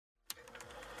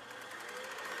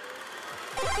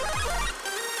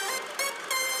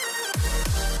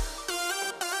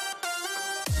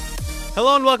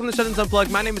Hello and welcome to Shut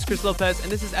Unplugged. My name is Chris Lopez, and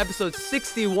this is episode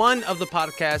 61 of the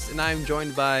podcast, and I'm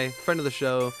joined by friend of the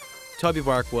show, Toby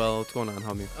Barkwell. What's going on,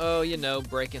 homie? Oh,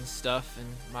 breaking stuff in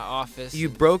my office. You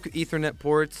broke Ethernet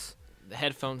ports. The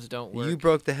headphones don't work. You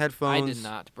broke the headphones. I did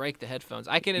not break the headphones.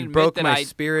 I can admit broke that my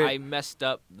spirit. I messed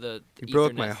up the You Ethernet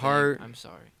broke my thing. heart. I'm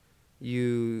sorry.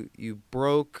 You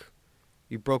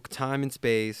broke time and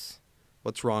space.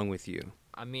 What's wrong with you?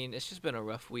 I mean, it's just been a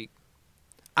rough week.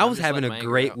 I I'm was just having letting a my anger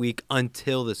great out. week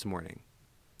until this morning.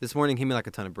 This morning hit me like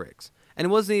a ton of bricks. And it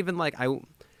wasn't even like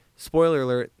spoiler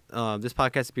alert, this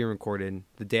podcast is being recorded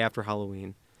the day after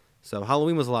Halloween. So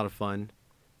Halloween was a lot of fun.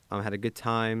 I had a good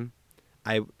time.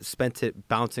 I spent it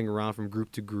bouncing around from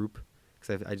group to group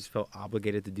because I just felt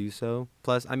obligated to do so.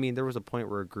 Plus, I mean, there was a point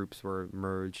where groups were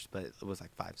merged, but it was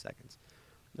like 5 seconds.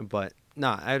 But,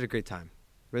 I had a great time.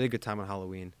 Really good time on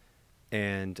Halloween.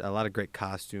 And a lot of great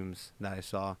costumes that I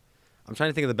saw. I'm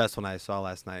trying to think of the best one I saw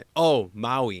last night. Oh,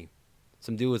 Maui.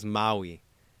 Some dude was Maui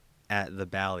at the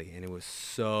Bally, and it was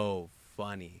so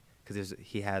funny because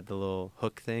he had the little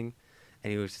hook thing,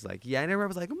 and he was just like, yeah, and everyone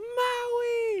was like,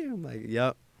 Maui. I'm like,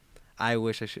 yep. I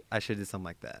wish I should do something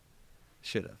like that.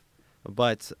 Should have.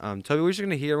 But, Toby, we're just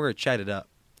going to hear. We're going to chat it up.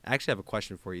 I actually have a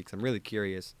question for you because I'm really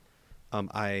curious.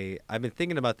 I've been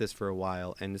thinking about this for a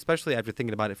while, and especially after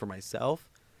thinking about it for myself,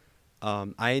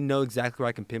 I know exactly where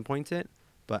I can pinpoint it.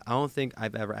 But I don't think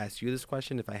I've ever asked you this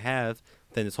question. If I have,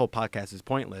 then this whole podcast is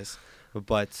pointless.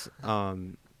 But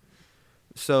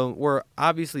so we're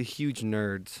obviously huge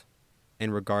nerds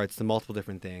in regards to multiple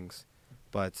different things.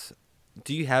 But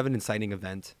do you have an inciting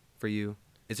event for you?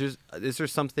 Is there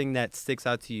something that sticks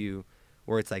out to you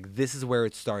where it's like, this is where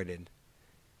it started,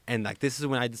 and like this is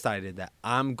when I decided that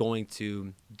I'm going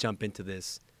to jump into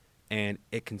this and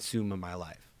it consumed my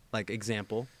life? Like,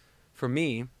 example, for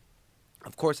me,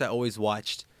 of course, I always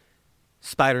watched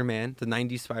Spider-Man, the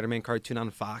 90s Spider-Man cartoon on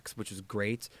Fox, which was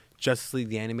great. Justice League,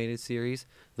 the animated series.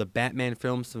 The Batman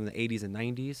films from the 80s and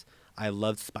 90s. I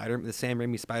loved the Sam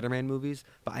Raimi Spider-Man movies,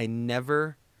 but I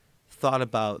never thought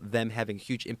about them having a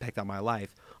huge impact on my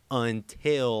life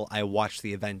until I watched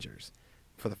The Avengers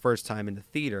for the first time in the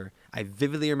theater. I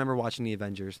vividly remember watching The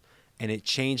Avengers, and it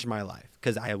changed my life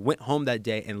because I went home that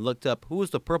day and looked up who was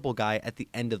the purple guy at the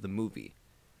end of the movie.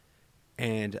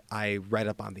 And I read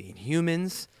up on the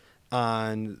Inhumans,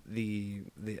 on the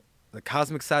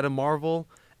cosmic side of Marvel,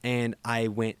 and I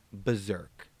went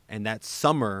berserk. And that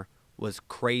summer was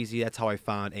crazy. That's how I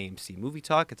found AMC Movie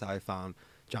Talk. That's how I found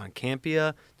John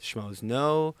Campea, the Schmoes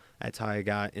Know. That's how I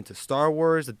got into Star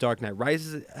Wars. The Dark Knight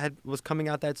Rises was coming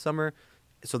out that summer.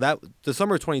 So the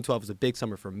summer of 2012 was a big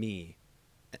summer for me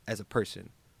as a person.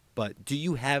 But do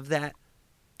you have that?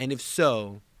 And if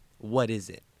so, what is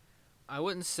it? I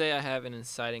wouldn't say I have an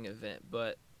inciting event,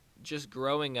 but just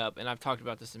growing up, and I've talked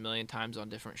about this a million times on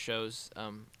different shows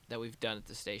that we've done at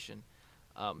the station,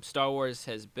 Star Wars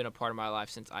has been a part of my life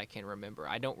since I can remember.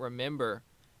 I don't remember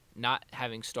not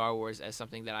having Star Wars as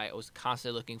something that I was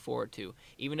constantly looking forward to.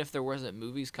 Even if there wasn't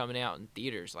movies coming out in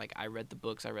theaters, like I read the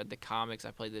books, I read the comics,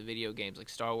 I played the video games, like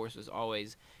Star Wars was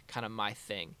always kind of my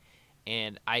thing.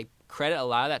 And I credit a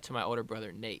lot of that to my older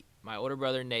brother, Nate. My older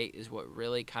brother, Nate, is what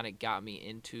really kind of got me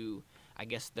into, I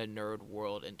guess, the nerd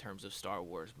world in terms of Star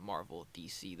Wars, Marvel,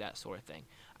 DC, that sort of thing.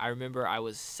 I remember I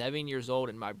was 7 years old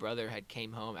and my brother had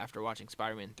came home after watching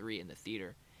Spider-Man 3 in the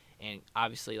theater. And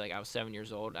obviously, like, I was 7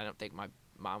 years old. I don't think my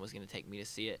mom was going to take me to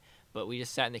see it. But we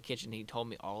just sat in the kitchen and he told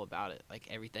me all about it. Like,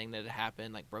 everything that had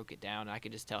happened, like, broke it down. And I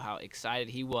could just tell how excited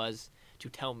he was to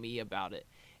tell me about it.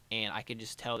 And I could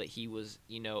just tell that he was,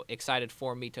 excited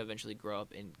for me to eventually grow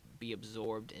up and be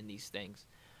absorbed in these things.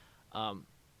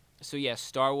 So, yeah,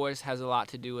 Star Wars has a lot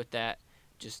to do with that.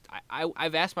 Just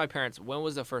I've asked my parents, when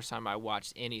was the first time I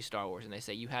watched any Star Wars? And they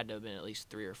say you had to have been at least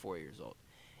 3 or 4 years old.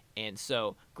 And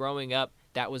so growing up,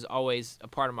 that was always a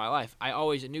part of my life. I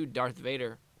always knew Darth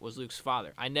Vader was Luke's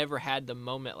father. I never had the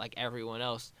moment like everyone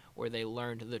else where they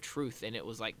learned the truth and it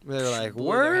was like, they're like, blew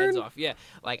their heads word? off. Yeah,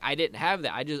 like I didn't have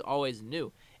that. I just always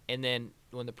knew. And then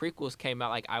when the prequels came out,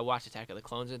 like I watched Attack of the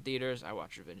Clones in theaters. I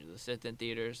watched Revenge of the Sith in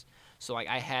theaters. So like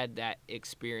I had that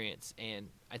experience. And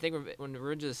I think when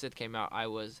Revenge of the Sith came out, I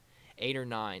was 8 or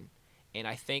 9. And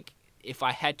I think if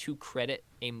I had to credit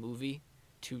a movie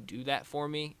to do that for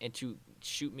me and to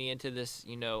shoot me into this,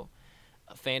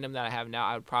 fandom that I have now,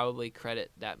 I would probably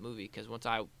credit that movie. Because once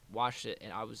I watched it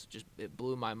and it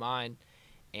blew my mind.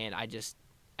 And I just,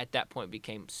 at that point,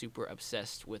 became super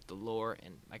obsessed with the lore.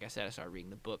 And like I said, I started reading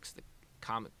the books, the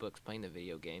comic books, playing the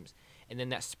video games. And then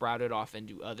that sprouted off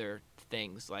into other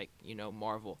things like,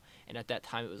 Marvel. And at that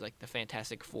time, it was like the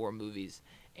Fantastic Four movies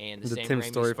and the Sam Tim Raimi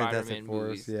Story Spider-Man Fantastic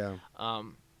Fours, movies. yeah.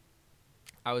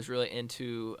 I was really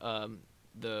into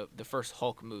the first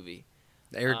Hulk movie.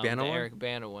 The Eric Bana the one? Eric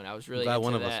Bana one. I was really Glad into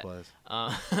one of that. us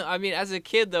was. I mean, as a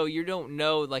kid though, you don't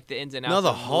know like the ins and outs. No, the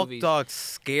of Hulk movies. dog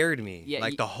scared me. Yeah,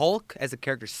 like the Hulk as a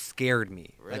character scared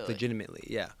me. Really? Like legitimately,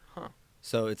 yeah. Huh.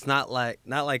 So it's not like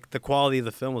the quality of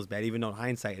the film was bad, even though in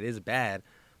hindsight it is bad.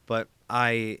 But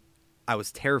I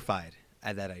was terrified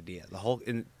at that idea. The Hulk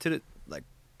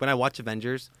when I watch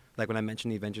Avengers, like when I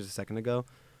mentioned the Avengers a second ago,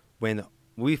 when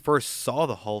we first saw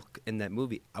the Hulk in that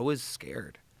movie, I was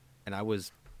scared, and I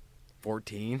was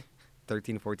 13,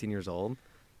 14 years old.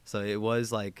 So it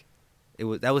was like,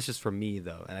 that was just for me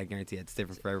though, and I guarantee it's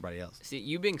different for everybody else. See,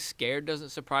 you being scared doesn't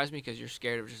surprise me because you're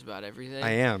scared of just about everything.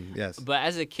 I am, yes. But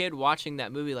as a kid watching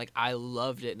that movie, like I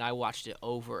loved it and I watched it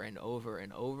over and over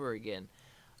and over again.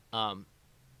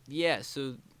 Yeah.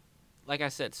 So, like I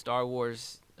said, Star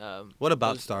Wars. What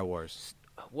about Star Wars?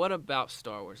 What about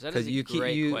Star Wars? That is a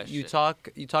great question. You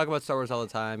talk about Star Wars all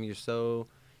the time.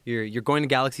 You're going to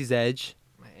Galaxy's Edge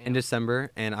in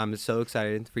December, and I'm so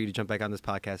excited for you to jump back on this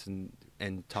podcast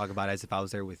and talk about it as if I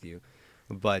was there with you.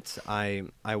 But I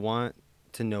want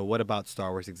to know, what about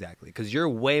Star Wars exactly? Because you're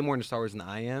way more into Star Wars than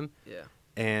I am. Yeah.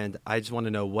 And I just want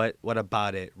to know what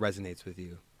about it resonates with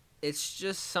you. It's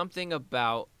just something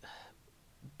about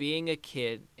being a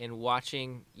kid and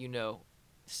watching,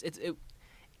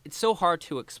 it's so hard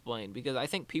to explain because I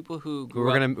think people who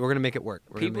we're gonna make it work.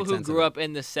 People who grew up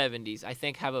in the 70s, I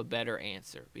think, have a better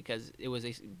answer because it was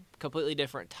a completely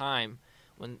different time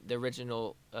when the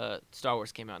original Star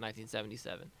Wars came out in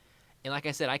 1977. And like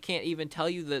I said, I can't even tell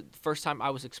you the first time I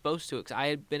was exposed to it because I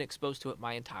had been exposed to it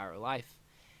my entire life.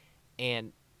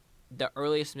 And the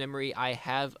earliest memory I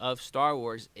have of Star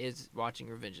Wars is watching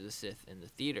Revenge of the Sith in the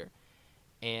theater.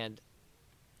 And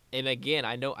again,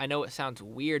 I know it sounds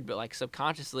weird, but like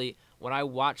subconsciously, when I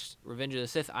watched Revenge of the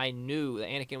Sith, I knew that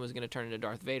Anakin was going to turn into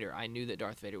Darth Vader. I knew that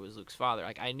Darth Vader was Luke's father.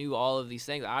 Like I knew all of these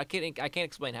things. I can't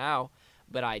explain how,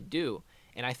 but I do.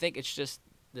 And I think it's just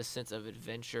the sense of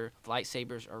adventure.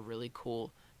 Lightsabers are really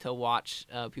cool to watch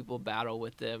people battle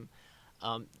with them.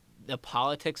 The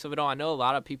politics of it all. I know a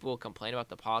lot of people complain about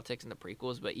the politics in the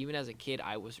prequels, but even as a kid,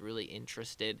 I was really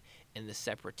interested in the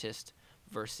separatist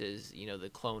versus, the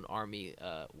clone army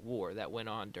war that went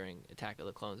on during Attack of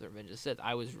the Clones and Revenge of the Sith.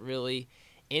 I was really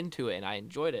into it, and I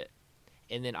enjoyed it.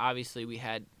 And then, obviously, we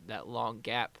had that long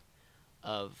gap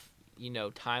of,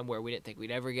 time where we didn't think we'd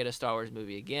ever get a Star Wars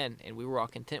movie again, and we were all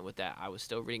content with that. I was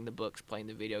still reading the books, playing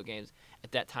the video games.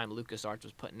 At that time, LucasArts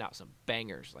was putting out some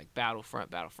bangers, like Battlefront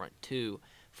 2,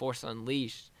 Force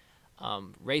Unleashed,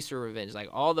 Racer Revenge, like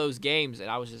all those games,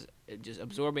 and I was just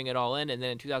absorbing it all in. And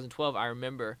then in 2012, I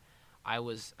remember I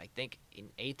was, I think, in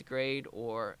 8th grade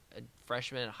or a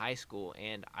freshman in high school,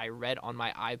 and I read on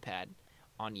my iPad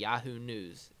on Yahoo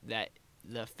News that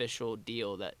the official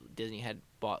deal that Disney had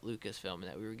bought Lucasfilm and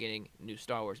that we were getting new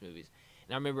Star Wars movies.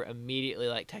 And I remember immediately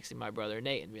texting my brother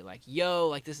Nate and being like,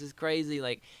 "Yo, this is crazy!"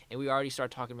 And we already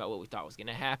started talking about what we thought was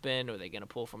gonna happen. Are they gonna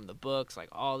pull from the books?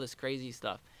 All this crazy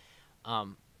stuff.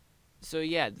 So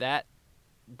yeah,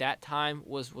 that time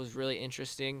was really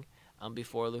interesting.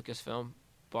 Before Lucasfilm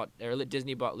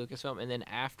Disney bought Lucasfilm, and then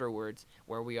afterwards,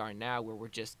 where we are now, where we're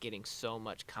just getting so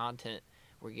much content.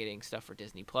 We're getting stuff for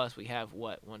Disney Plus. We have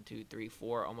 1, 2, 3,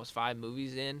 4, almost 5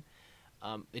 movies in.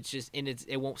 It's just, and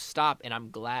it won't stop, and I'm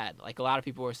glad. A lot of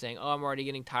people were saying, "Oh, I'm already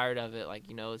getting tired of it.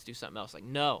 Let's do something else."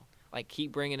 No,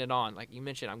 keep bringing it on. Like you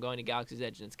mentioned, I'm going to Galaxy's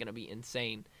Edge, and it's gonna be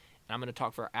insane. And I'm gonna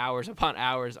talk for hours upon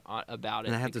hours about it.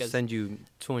 And I have to send you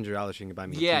 $200 so you can buy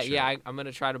me a t-shirt. Yeah, I'm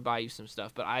gonna try to buy you some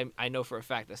stuff, but I know for a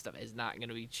fact that stuff is not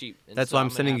gonna be cheap. And that's why I'm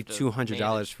sending you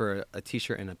 $200 for a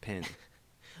t-shirt and a pin.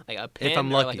 A pin, if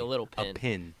I'm lucky, or a little pin? A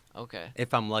pin. Okay.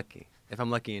 If I'm lucky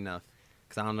enough,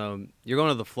 because I don't know. You're going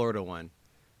to the Florida one.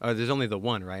 Oh, there's only the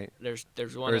one, right? There's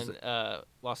one in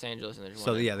Los Angeles, and there's one.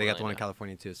 So in yeah, they got the Orlando. one in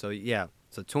California too. So yeah,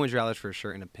 so $200 for a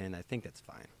shirt and a pin. I think that's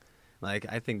fine. I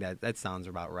think that sounds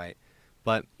about right.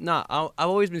 But no, I've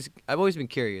always been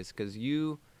curious because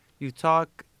you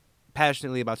talk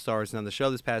passionately about Star Wars, and on the show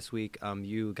this past week,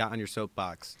 you got on your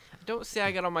soapbox. Don't say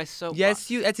I got on my soapbox. Yes,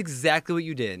 that's exactly what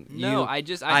you did. No, I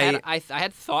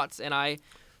had thoughts, and I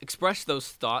expressed those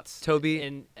thoughts, Toby,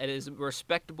 in as a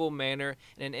respectable manner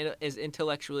and as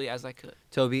intellectually as I could.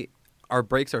 Toby, our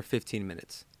breaks are 15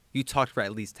 minutes. You talked for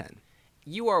at least 10.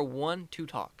 You are one to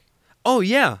talk. Oh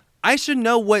yeah, I should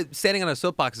know what standing on a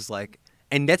soapbox is like.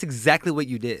 And that's exactly what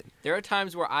you did. There are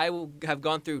times where I will have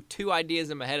gone through 2 ideas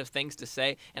in my head of things to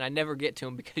say, and I never get to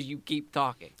them because you keep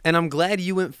talking. And I'm glad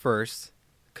you went first,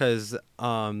 because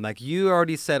you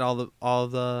already said all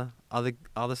the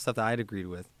stuff that I'd agreed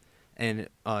with, and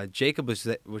Jacob was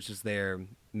just there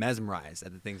mesmerized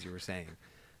at the things you were saying.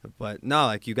 But no,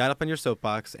 like you got up on your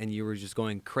soapbox and you were just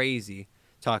going crazy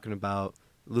talking about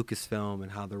Lucasfilm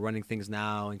and how they're running things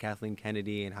now and Kathleen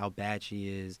Kennedy and how bad she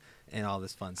is and all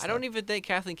this fun stuff. I don't even think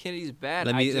Kathleen Kennedy's bad.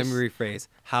 Let me rephrase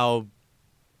how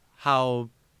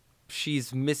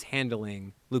she's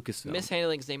mishandling Lucasfilm.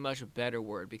 Mishandling is a much better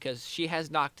word because she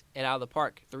has knocked it out of the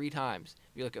park 3 times.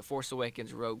 If you look at Force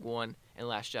Awakens, Rogue One, and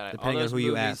Last Jedi. Depending on who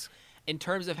you ask. In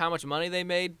terms of how much money they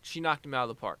made, she knocked them out of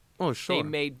the park. Oh, sure. They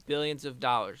made billions of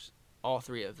dollars. All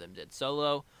 3 of them did.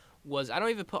 Solo was... I don't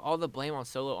even put all the blame on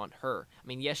Solo on her. I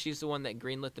mean, yes, she's the one that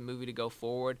greenlit the movie to go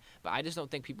forward, but I just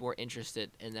don't think people were interested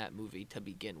in that movie to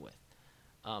begin with.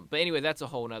 But anyway, that's a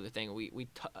whole other thing. We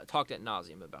talked ad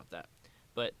nauseum about that.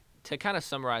 But to kind of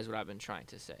summarize what I've been trying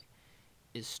to say,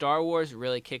 is Star Wars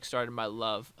really kickstarted my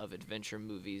love of adventure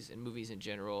movies and movies in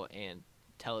general and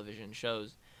television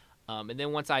shows. And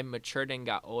then once I matured and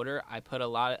got older, I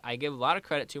give a lot of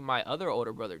credit to my other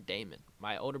older brother, Damon.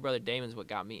 My older brother, Damon, is what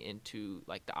got me into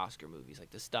like the Oscar movies, like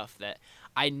the stuff that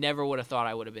I never would have thought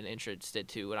I would have been interested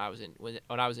to when I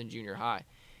was in junior high.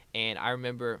 And I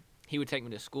remember he would take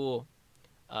me to school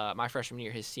my freshman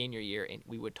year, his senior year, and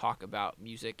we would talk about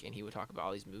music, and he would talk about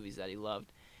all these movies that he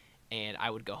loved. And I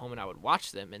would go home and I would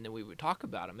watch them, and then we would talk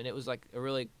about them. And it was like a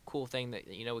really cool thing that,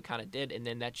 we kind of did. And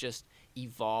then that just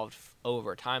evolved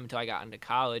over time until I got into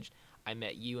college. I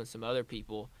met you and some other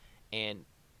people. And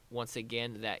once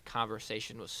again, that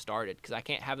conversation was started. Because I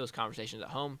can't have those conversations at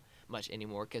home much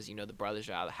anymore because, the brothers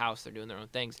are out of the house. They're doing their own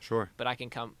things. Sure. But I can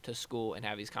come to school and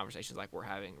have these conversations like we're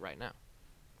having right now.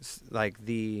 Like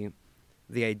the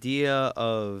idea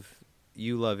of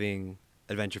you loving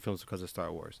adventure films because of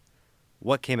Star Wars.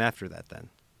 What came after that then?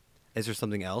 Is there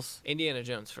something else? Indiana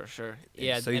Jones for sure.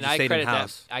 Yeah, so you and just stayed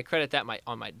in-house. I credit that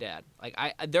on my dad. Like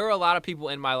there are a lot of people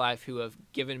in my life who have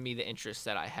given me the interest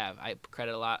that I have. I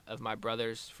credit a lot of my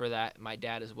brothers for that, my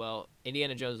dad as well.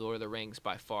 Indiana Jones, Lord of the Rings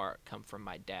by far come from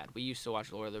my dad. We used to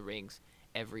watch Lord of the Rings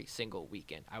every single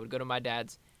weekend. I would go to my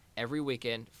dad's every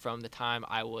weekend from the time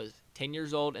I was 10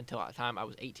 years old until the time I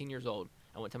was 18 years old.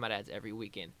 I went to my dad's every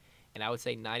weekend. And I would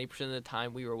say 90% of the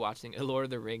time we were watching a Lord of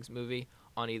the Rings movie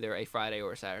on either a Friday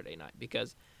or a Saturday night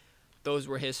because those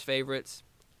were his favorites.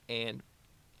 And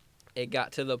it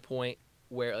got to the point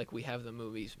where, like, we have the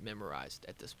movies memorized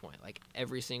at this point. Like,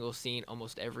 every single scene,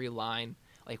 almost every line,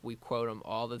 like, we quote them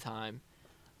all the time.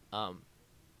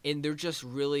 And they're just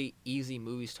really easy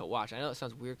movies to watch. I know it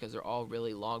sounds weird because they're all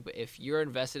really long, but if you're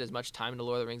invested as much time into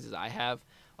Lord of the Rings as I have,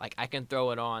 like, I can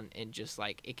throw it on and just,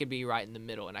 like, it could be right in the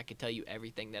middle, and I can tell you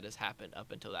everything that has happened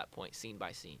up until that point, scene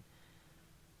by scene.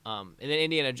 And then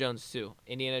Indiana Jones, too.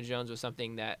 Indiana Jones was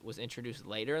something that was introduced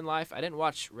later in life. I didn't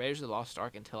watch Raiders of the Lost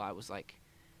Ark until I was, like,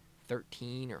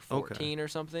 13 or 14 or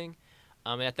something.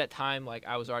 And at that time, like,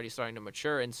 I was already starting to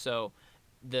mature, and so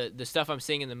the stuff I'm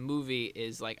seeing in the movie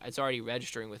is, like, it's already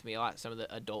registering with me a lot, some of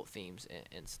the adult themes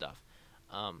and stuff.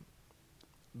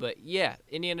 But yeah,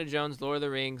 Indiana Jones, Lord of the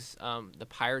Rings, the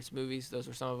Pirates movies, those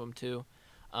were some of them too.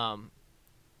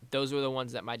 Those were the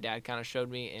ones that my dad kind of showed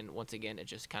me, and once again, it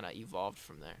just kind of evolved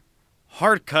from there.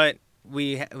 Hard cut.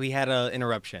 We had an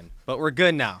interruption, but we're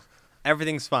good now.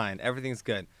 Everything's fine. Everything's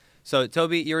good. So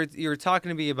Toby, you were talking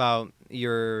to me about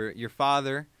your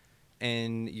father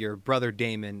and your brother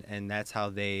Damon, and that's how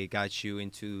they got you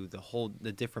into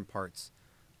the different parts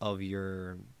of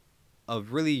your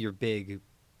big,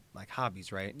 like,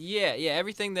 hobbies, right? Yeah,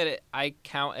 everything that I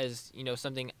count as,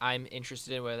 something I'm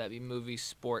interested in, whether that be movies,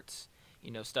 sports,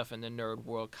 stuff in the nerd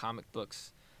world, comic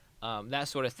books, that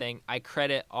sort of thing. I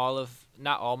credit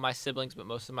not all my siblings, but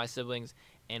most of my siblings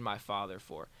and my father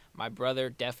for. My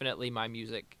brother, definitely my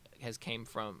music has came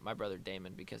from my brother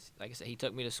Damon because, like I said, he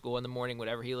took me to school in the morning.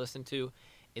 Whatever he listened to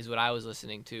is what I was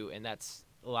listening to, and that's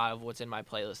a lot of what's in my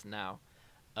playlist now.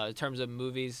 In terms of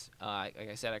movies, like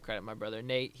I said, I credit my brother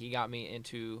Nate. He got me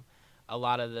into a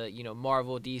lot of the,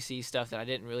 Marvel, DC stuff that I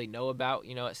didn't really know about,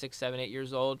 at 6, 7, 8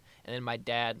 years old. And then my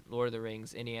dad, Lord of the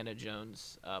Rings, Indiana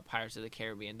Jones, Pirates of the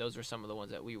Caribbean. Those were some of the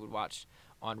ones that we would watch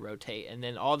on rotate. And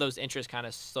then all those interests kind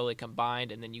of slowly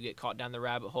combined, and then you get caught down the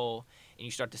rabbit hole, and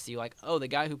you start to see, like, oh, the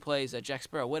guy who plays Jack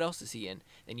Sparrow, what else is he in?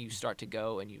 Then you start to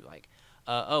go, and you, like,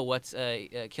 what's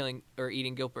Killing or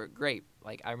Eating Gilbert Grape?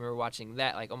 Like, I remember watching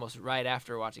that, like, almost right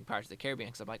after watching Pirates of the Caribbean,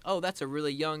 because I'm like, oh, that's a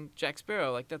really young Jack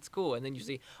Sparrow. Like, that's cool. And then you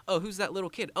see, oh, who's that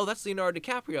little kid? Oh, that's Leonardo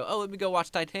DiCaprio. Oh, let me go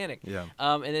watch Titanic. Yeah.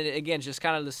 And then, again, just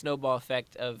kind of the snowball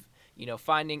effect of,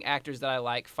 finding actors that I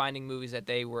like, finding movies that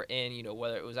they were in,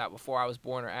 whether it was out before I was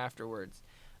born or afterwards.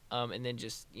 And then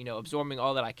just, absorbing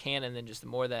all that I can, and then just the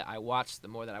more that I watched, the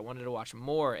more that I wanted to watch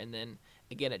more. And then,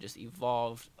 again, it just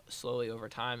evolved slowly over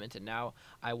time into now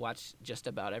I watch just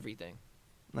about everything.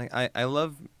 Like, I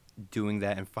love doing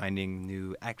that and finding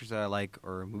new actors that I like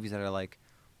or movies that I like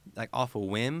off a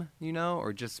whim,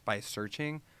 or just by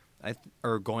searching,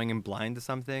 or going in blind to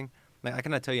something. Like I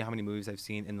cannot tell you how many movies I've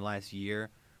seen in the last year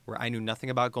where I knew nothing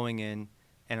about going in,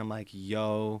 and I'm like,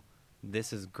 yo,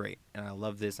 this is great, and I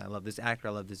love this. I love this actor.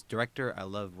 I love this director. I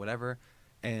love whatever,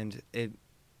 and it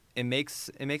makes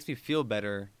me feel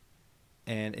better,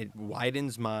 and it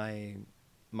widens my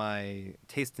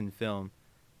taste in film,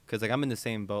 because like I'm in the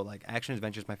same boat. Like action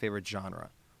adventure is my favorite genre.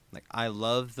 Like I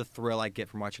love the thrill I get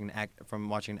from watching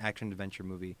an action adventure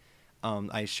movie.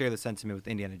 I share the sentiment with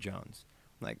Indiana Jones.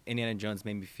 Like Indiana Jones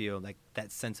made me feel like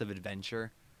that sense of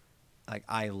adventure. Like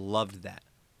I loved that,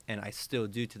 and I still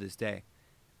do to this day.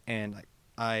 And like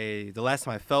the last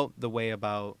time I felt the way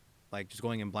about like just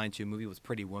going in blind to a movie was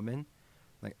Pretty Woman.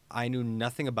 Like I knew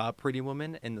nothing about Pretty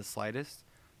Woman in the slightest.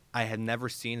 I had never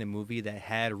seen a movie that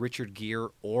had Richard Gere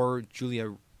or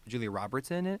Julia Roberts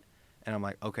in it, and I'm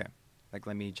like, okay, like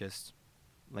let me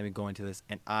go into this,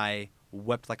 and I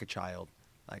wept like a child.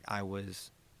 Like I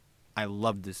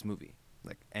loved this movie,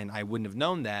 like, and I wouldn't have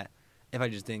known that if I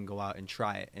just didn't go out and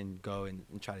try it and go and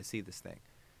try to see this thing.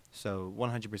 So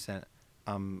 100%,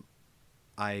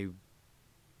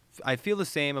 I feel the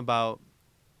same about,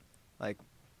 like,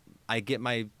 I get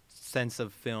my sense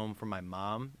of film from my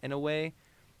mom in a way,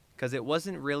 because it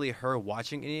wasn't really her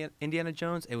watching Indiana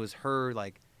Jones. It was her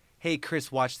like, hey,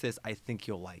 Chris, watch this. I think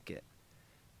you'll like it.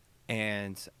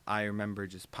 And I remember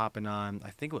just popping on,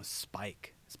 I think it was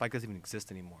Spike. Spike doesn't even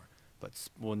exist anymore. But,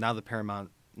 well, now the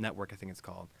Paramount Network, I think it's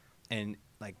called. And,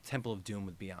 like, Temple of Doom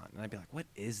would be on. And I'd be like, what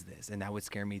is this? And that would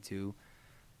scare me, too.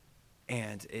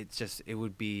 And it'd just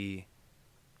be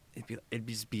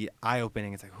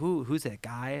eye-opening. It's like, who's that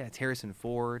guy? That's Harrison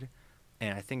Ford.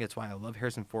 And I think that's why I love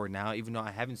Harrison Ford now, even though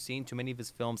I haven't seen too many of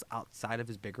his films outside of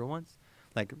his bigger ones.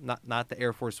 Like, not the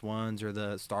Air Force Ones or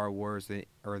the Star Wars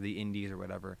or the Indies or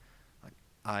whatever. Like,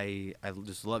 I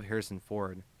just love Harrison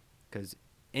Ford, because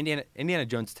Indiana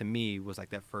Jones to me was like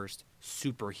that first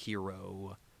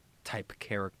superhero type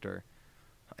character,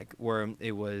 like where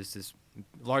it was this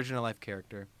larger than life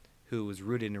character who was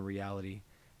rooted in reality,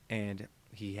 and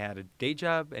he had a day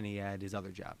job and he had his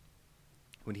other job.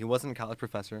 When he wasn't a college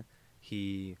professor,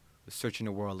 he was searching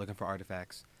the world looking for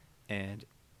artifacts, and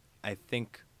I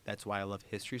think that's why I love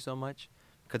history so much,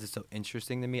 because it's so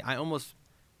interesting to me. I almost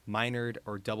minored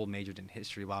or double majored in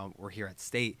history while we're here at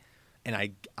State, and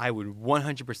I would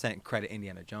 100% credit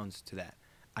Indiana Jones to that.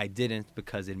 I didn't,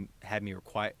 because it had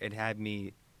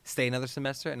me stay another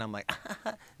semester, and I'm like,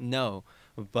 no.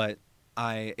 But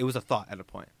it was a thought at a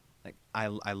point. Like I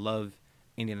love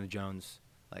Indiana Jones,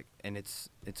 like, and it's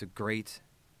a great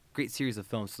series of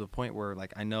films, to the point where,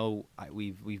 like, I know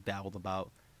we've babbled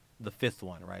about the fifth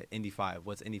one, right? Indy 5.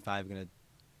 What's Indy 5 gonna,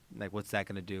 like, what's that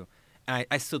gonna do? And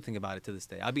I still think about it to this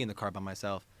day. I'll be in the car by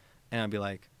myself, and I'll be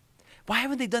like, why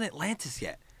haven't they done Atlantis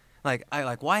yet? Why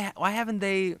haven't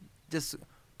they just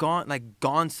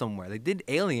gone somewhere? They did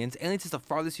Aliens. Aliens is the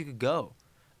farthest you could go.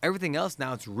 Everything else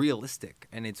now, it's realistic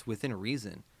and it's within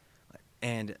reason.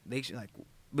 And they should, like,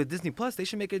 with Disney Plus, they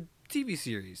should make a TV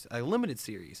series, a limited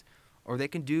series, or they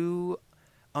can do,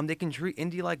 they can treat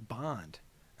Indy like Bond.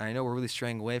 And I know we're really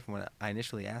straying away from what I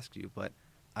initially asked you, but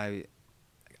I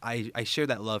share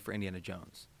that love for Indiana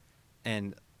Jones,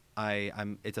 and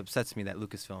it upsets me that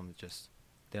Lucasfilm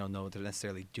they don't know what they're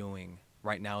necessarily doing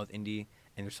right now with Indy,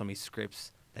 and there's so many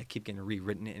scripts that keep getting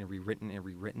rewritten,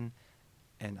 and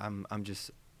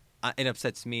it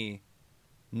upsets me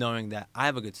knowing that I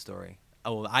have a good story.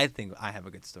 Oh, well, I think I have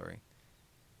a good story,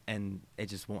 and it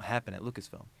just won't happen at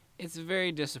Lucasfilm. It's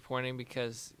very disappointing,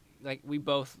 because, like, we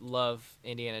both love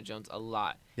Indiana Jones a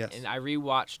lot. Yes. And I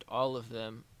rewatched all of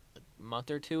them a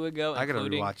month or two ago. I gotta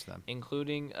rewatch them.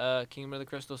 Including Kingdom of the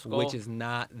Crystal Skull. Which is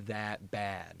not that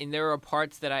bad. And there are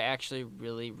parts that I actually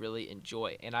really, really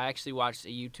enjoy. And I actually watched a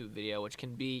YouTube video, which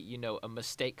can be, a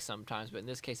mistake sometimes. But in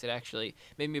this case, it actually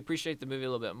made me appreciate the movie a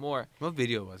little bit more. What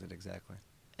video was it exactly?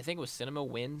 I think it was Cinema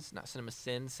Wins, not Cinema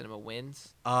Sins, Cinema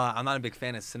Wins. I'm not a big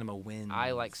fan of Cinema Wins.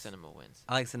 I like Cinema Wins.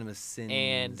 I like Cinema Sins,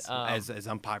 and as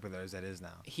unpopular as that is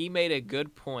now. He made a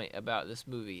good point about this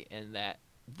movie, and that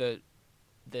the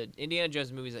Indiana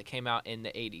Jones movies that came out in the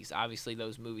 80s, obviously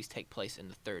those movies take place in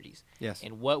the 30s. Yes.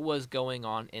 And what was going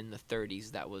on in the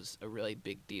 30s that was a really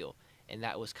big deal, and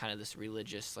that was kind of this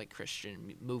religious, like,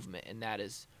 Christian movement, and that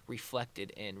is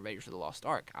reflected in Raiders of the Lost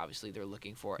Ark. Obviously, they're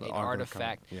looking for an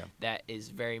artifact that is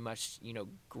very much,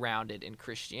 grounded in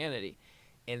Christianity.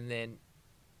 And then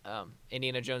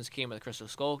Indiana Jones Kingdom of the Crystal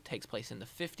Skull takes place in the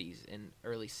 50s and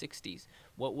early 60s.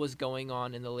 What was going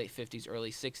on in the late 50s,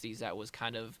 early 60s that was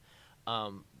kind of,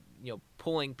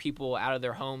 pulling people out of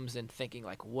their homes and thinking,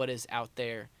 like, what is out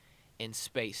there in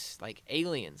space, like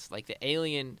aliens. Like the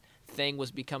alien thing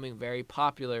was becoming very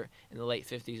popular in the late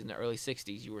 50s and the early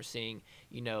 60s. You were seeing,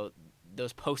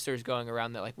 those posters going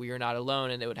around that like we are not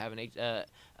alone, and they would have a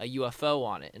UFO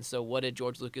on it. And so what did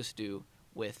George Lucas do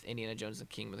with Indiana Jones and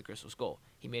the Kingdom of the Crystal Skull?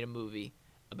 He made a movie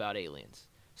about aliens.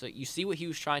 So you see what he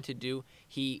was trying to do.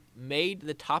 He made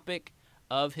the topic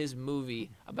of his movie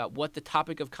about what the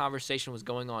topic of conversation was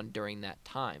going on during that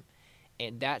time.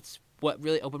 And that's what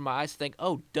really opened my eyes to think,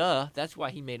 oh, duh, that's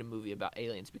why he made a movie about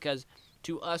aliens. Because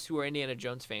to us who are Indiana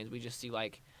Jones fans, we just see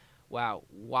like, wow,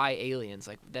 why aliens?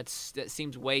 Like that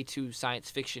seems way too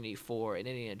science fiction-y for an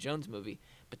Indiana Jones movie.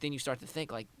 But then you start to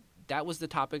think like that was the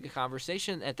topic of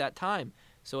conversation at that time.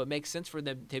 So it makes sense for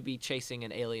them to be chasing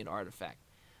an alien artifact.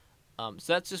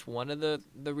 So that's just one of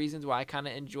the reasons why I kind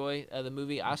of enjoy the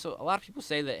movie. Also, a lot of people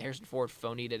say that Harrison Ford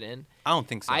phonied it in. I don't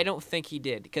think so. I don't think he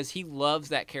did because he loves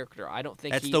that character. I don't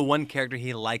think that's the one character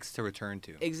he likes to return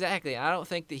to. Exactly. I don't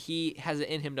think that he has it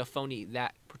in him to phony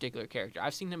that particular character.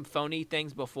 I've seen him phony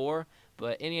things before,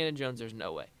 but Indiana Jones, there's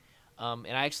no way. And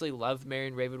I actually love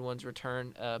Marion Ravenwood's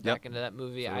return back into that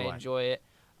movie. So I enjoy it.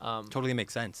 Totally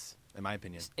makes sense. In my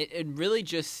opinion, and really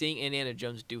just seeing Indiana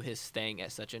Jones do his thing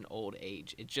at such an old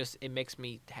age, it makes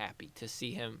me happy to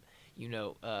see him,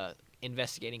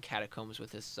 investigating catacombs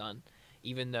with his son,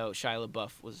 even though Shia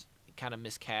LaBeouf was kind of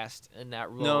miscast in that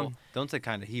role. No, don't say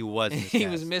kind of. He was miscast. He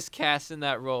was miscast in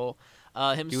that role.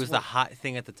 He was the hot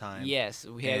thing at the time. Yes,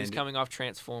 he was coming off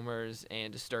Transformers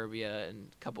and Disturbia and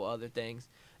a couple other things.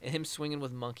 And him swinging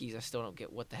with monkeys, I still don't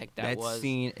get what the heck that was. That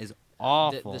scene is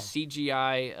awful. The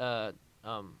CGI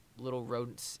little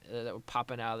rodents that were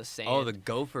popping out of the sand. Oh, the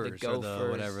gophers.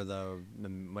 Or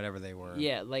whatever they were.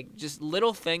 Yeah, like just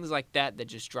little things like that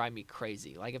just drive me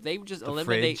crazy. Like if they just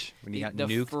eliminate fridge, when he got the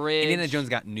nuked. fridge. Indiana Jones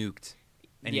got nuked,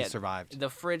 and he survived. The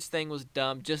fridge thing was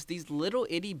dumb. Just these little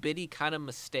itty bitty kind of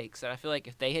mistakes that I feel like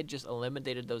if they had just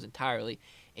eliminated those entirely,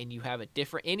 and you have a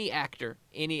different any actor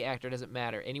doesn't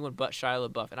matter, anyone but Shia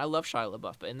LaBeouf, and I love Shia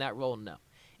LaBeouf, but in that role, no,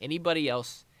 anybody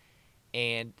else,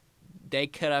 and they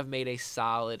could have made a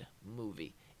solid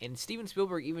movie. And Steven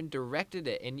Spielberg even directed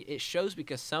it, and it shows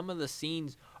because some of the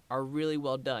scenes are really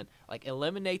well done. Like,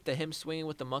 eliminate him swinging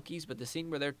with the monkeys, but the scene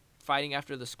where they're fighting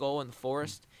after the skull in the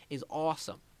forest is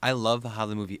awesome. I love how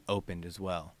the movie opened as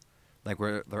well. Like,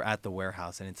 where they're at the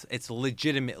warehouse, and it's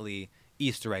legitimately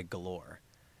Easter egg galore.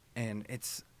 And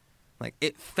it's, like,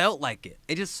 it felt like it.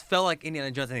 It just felt like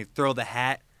Indiana Jones, and they throw the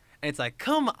hat, and it's like,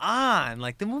 come on!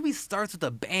 Like, the movie starts with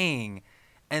a bang.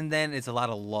 And then it's a lot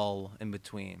of lull in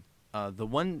between. The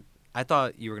one I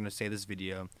thought you were going to say this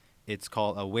video, it's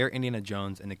called Where Indiana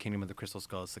Jones and the Kingdom of the Crystal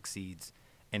Skull Succeeds.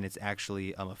 And it's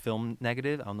actually a film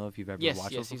negative. I don't know if you've ever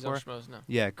watched this before. Yes, he's on Schmoes now.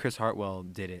 Yeah, Chris Hartwell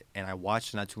did it. And I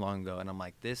watched it not too long ago. And I'm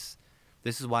like, this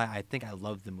is why I think I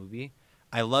love the movie.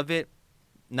 I love it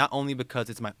not only because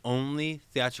it's my only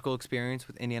theatrical experience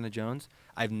with Indiana Jones.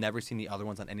 I've never seen the other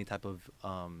ones on any type of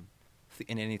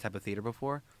in any type of theater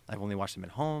before. I've only watched them at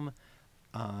home,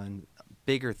 on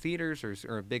bigger theaters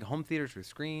or big home theaters or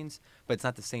screens, but it's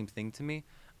not the same thing to me.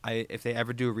 If they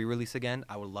ever do a re-release again,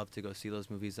 I would love to go see those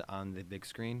movies on the big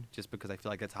screen, just because I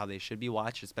feel like that's how they should be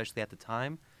watched, especially at the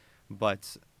time.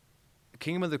 But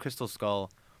Kingdom of the Crystal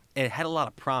Skull, it had a lot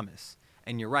of promise,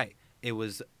 and you're right. It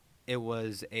was to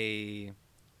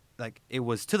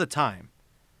the time,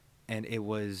 and it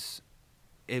was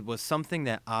something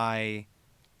that I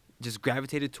just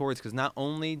gravitated towards, because not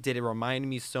only did it remind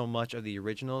me so much of the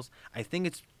originals, I think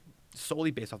it's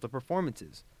solely based off the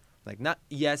performances. Like,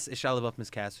 yes, is Shia LaBeouf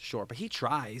miscast? Sure, but he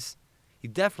tries. He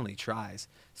definitely tries.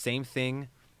 Same thing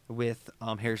with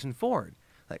Harrison Ford.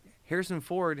 Like, Harrison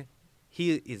Ford,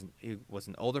 he was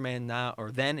an older man now, or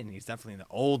then, and he's definitely an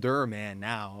older man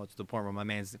now, to the point where my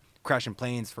man's crashing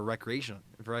planes for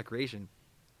recreation.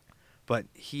 But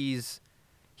he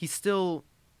still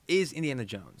is Indiana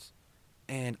Jones.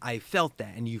 And I felt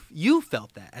that, and you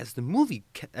felt that as the movie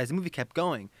kept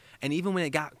going, and even when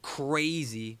it got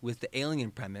crazy with the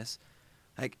alien premise,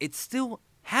 like, it still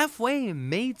halfway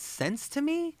made sense to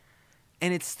me,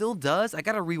 and it still does. I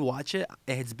gotta rewatch it.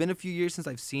 It's been a few years since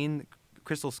I've seen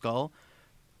Crystal Skull,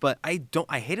 but I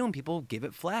hate it when people give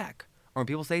it flack or when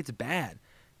people say it's bad,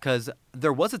 because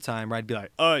there was a time where I'd be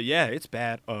like, yeah, it's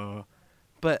bad,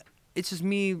 but it's just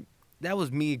me. That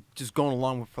was me just going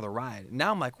along for the ride.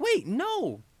 Now I'm like, wait,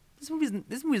 no,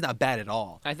 this movie's not bad at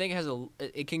all. I think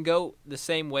it can go the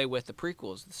same way with the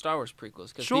prequels, the Star Wars prequels,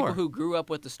 because Sure. people who grew up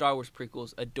with the Star Wars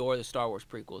prequels adore the Star Wars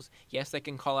prequels. Yes, they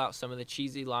can call out some of the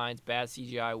cheesy lines, bad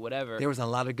CGI, whatever. There was a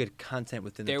lot of good content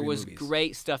within the There three was movies.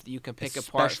 great stuff that you can pick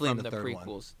apart Especially from in the the third one.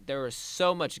 prequels. There was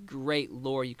so much great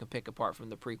lore you can pick apart from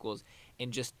the prequels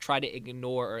and just try to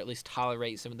ignore or at least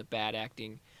tolerate some of the bad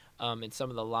acting and some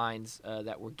of the lines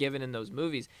that were given in those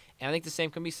movies. And I think the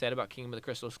same can be said about Kingdom of the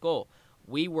Crystal Skull.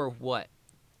 We were, what,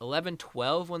 11,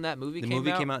 12 when that movie came out? The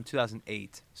movie came out in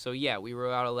 2008. So, yeah, we were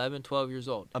about 11, 12 years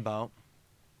old. About.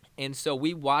 And so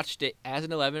we watched it as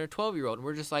an 11 or 12-year-old, and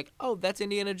we're just like, oh, that's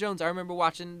Indiana Jones. I remember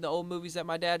watching the old movies that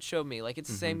my dad showed me. Like, it's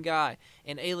the same guy.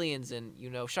 And Aliens and,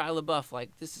 Shia LaBeouf.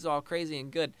 Like, this is all crazy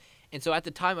and good. And so at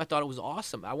the time, I thought it was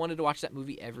awesome. I wanted to watch that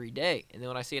movie every day. And then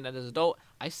when I see it as an adult,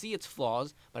 I see its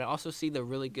flaws, but I also see the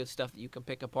really good stuff that you can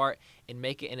pick apart and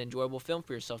make it an enjoyable film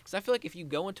for yourself. Because I feel like if you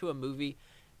go into a movie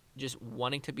just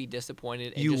wanting to be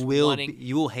disappointed and You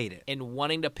will hate it. and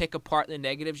wanting to pick apart the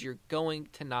negatives, you're going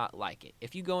to not like it.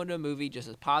 If you go into a movie just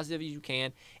as positive as you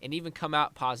can and even come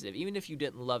out positive, even if you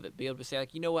didn't love it, be able to say,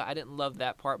 like, you know what, I didn't love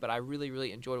that part, but I really,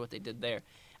 really enjoyed what they did there.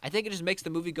 I think it just makes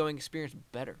the movie-going experience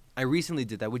better. I recently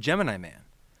did that with Gemini Man.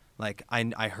 Like,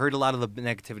 I heard a lot of the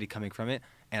negativity coming from it,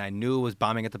 and I knew it was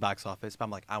bombing at the box office, but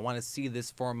I'm like, I want to see this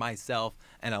for myself,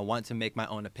 and I want to make my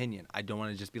own opinion. I don't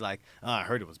want to just be like, oh, I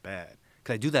heard it was bad.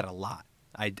 Because I do that a lot.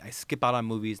 I skip out on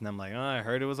movies, and I'm like, oh, I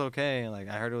heard it was okay. Like,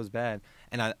 I heard it was bad.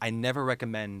 And I never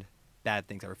recommend bad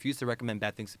things. I refuse to recommend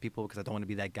bad things to people because I don't want to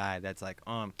be that guy that's like,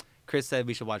 Chris said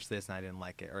we should watch this, and I didn't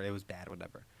like it, or it was bad, or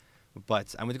whatever.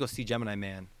 But I went to go see Gemini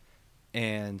Man,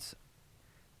 and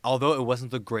although it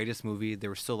wasn't the greatest movie, there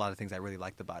were still a lot of things I really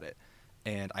liked about it.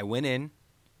 And I went in,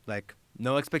 like,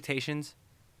 no expectations,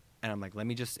 and I'm like, let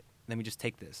me just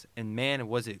take this. And man,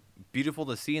 was it beautiful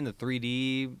to see in the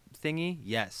 3D thingy?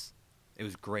 Yes. It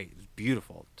was great. It was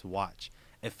beautiful to watch.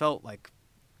 It felt like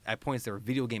at points there were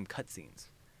video game cutscenes.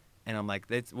 And I'm like,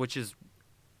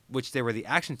 which they were the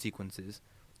action sequences,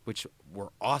 which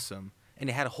were awesome. And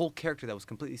it had a whole character that was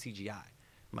completely CGI.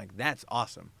 I'm like, that's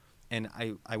awesome. And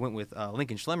I went with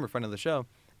Lincoln Schlemmer, friend of the show,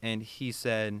 and he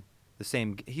said the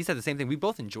same thing. We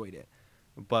both enjoyed it,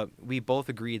 but we both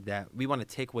agreed that we want to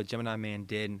take what Gemini Man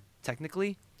did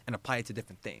technically and apply it to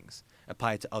different things,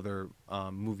 apply it to other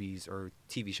movies or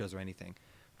TV shows or anything.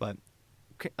 But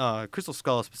Crystal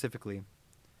Skull specifically,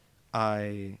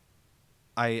 I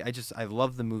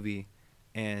love the movie,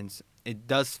 and it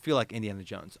does feel like Indiana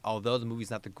Jones. Although the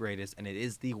movie's not the greatest, and it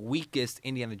is the weakest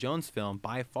Indiana Jones film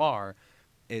by far,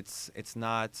 it's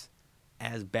not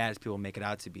as bad as people make it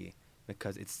out to be,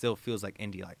 because it still feels like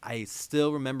Indy. Like, I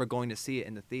still remember going to see it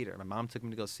in the theater. My mom took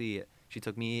me to go see it. She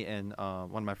took me and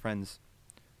one of my friends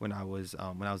when I was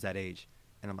that age,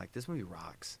 and I'm like, this movie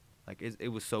rocks. Like, it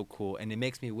was so cool, and it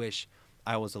makes me wish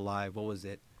I was alive. What was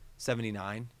it?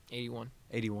 79? 81.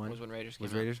 81 was when Raiders came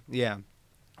was out. Raiders. Yeah,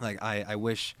 like I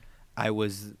wish I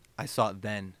saw it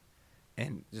then,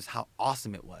 and just how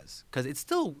awesome it was, because it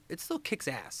still kicks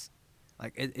ass.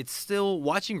 Like, it's still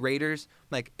watching Raiders.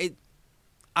 Like,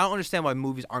 I don't understand why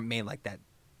movies aren't made like that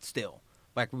still.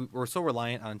 Like, we're so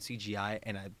reliant on CGI,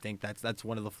 and I think that's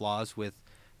one of the flaws with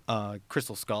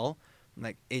Crystal Skull.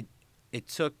 Like, it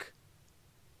took,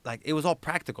 like, it was all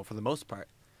practical for the most part,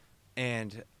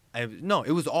 and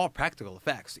it was all practical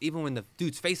effects. Even when the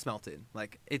dude's face melted,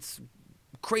 like, it's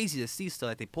crazy to see still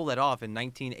that they pulled that off in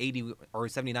 1980 or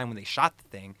 79 when they shot the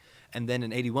thing, and then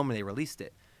in 81 when they released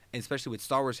it. And especially with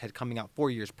Star Wars had coming out 4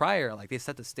 years prior, like, they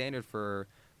set the standard for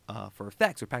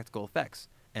effects or practical effects.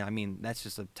 And I mean, that's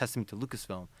just a testament to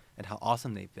Lucasfilm and how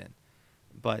awesome they've been.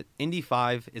 But Indy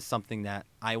 5 is something that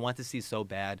I want to see so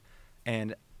bad.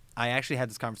 And I actually had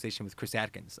this conversation with Chris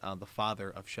Atkins, the father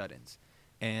of Shut-Ins.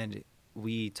 And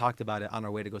we talked about it on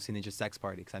our way to go see Ninja Sex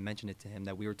Party, because I mentioned it to him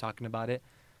that we were talking about it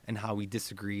and how we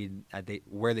disagreed at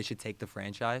where they should take the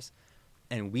franchise.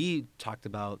 And we talked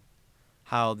about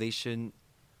how they shouldn't,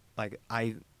 like,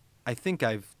 I think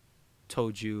I've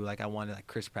told you, like, I wanted, like,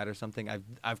 Chris Pratt or something.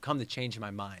 I've come to change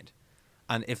my mind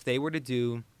on if they were to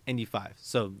do Indy 5.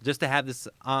 So just to have this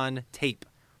on tape,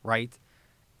 right?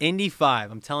 Indy 5,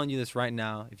 I'm telling you this right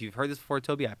now. If you've heard this before,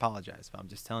 Toby, I apologize, but I'm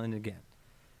just telling it again.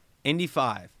 Indy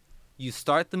 5, you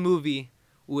start the movie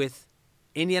with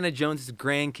Indiana Jones'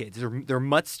 grandkids. They're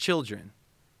Mutt's children.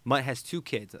 Mutt has 2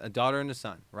 kids, a daughter and a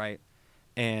son, right?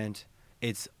 And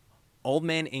it's Old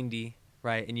Man Indy,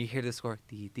 right? And you hear the score,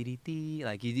 dee dee dee dee,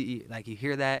 like you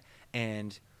hear that,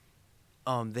 and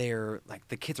they're like,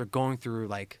 the kids are going through,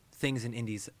 like, things in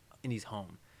Indy's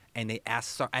home, and they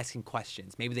start asking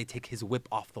questions. Maybe they take his whip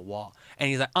off the wall, and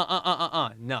he's like,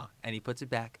 no, and he puts it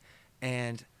back,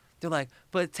 and They're like,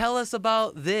 but tell us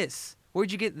about this.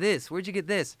 Where'd you get this? Where'd you get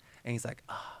this? And he's like,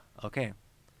 okay.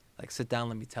 Like, sit down,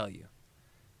 let me tell you.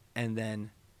 And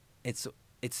then it's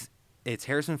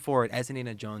Harrison Ford as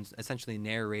Indiana Jones essentially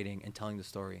narrating and telling the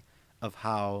story of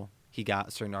how he got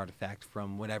a certain artifact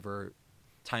from whatever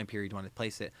time period you want to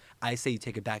place it. I say you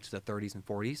take it back to the 30s and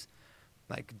 40s.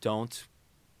 Like,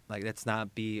 let's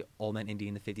not be old man indie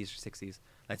in the 50s or 60s.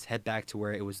 Let's head back to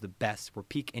where it was the best, where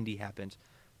peak indie happened,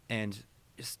 and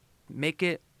just make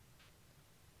it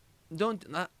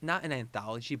not an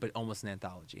anthology, but almost an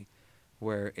anthology,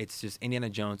 where it's just Indiana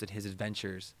Jones and his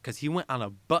adventures, because he went on a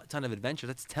butt ton of adventures.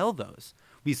 Let's tell those.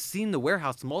 We've seen the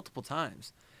warehouse multiple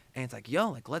times, and it's like,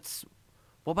 yo, like, what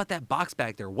about that box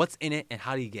back there? What's in it, and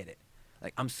how do you get it?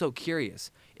 Like, I'm so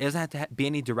curious. It doesn't have to be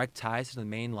any direct ties to the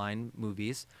mainline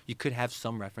movies. You could have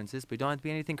some references, but you don't have to be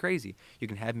anything crazy. You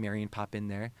can have Marion pop in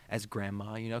there as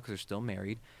grandma, because they're still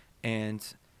married, and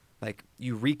like,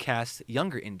 you recast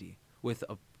younger Indy with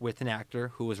an actor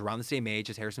who was around the same age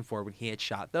as Harrison Ford when he had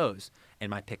shot those. And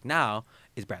my pick now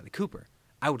is Bradley Cooper.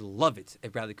 I would love it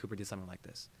if Bradley Cooper did something like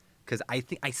this, because I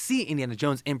think I see Indiana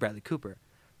Jones in Bradley Cooper,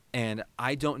 and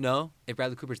I don't know if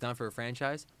Bradley Cooper's down for a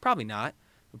franchise. Probably not.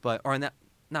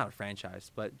 Not a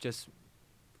franchise, but just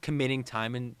committing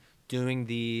time and doing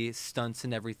the stunts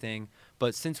and everything.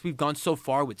 But since we've gone so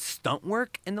far with stunt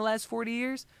work in the last 40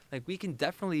 years, like, we can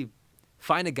definitely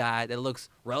find a guy that looks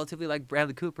relatively like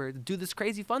Bradley Cooper to do this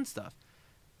crazy fun stuff.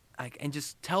 Like, and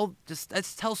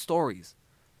let's tell stories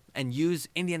and use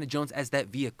Indiana Jones as that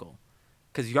vehicle.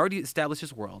 Because you already established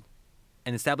his world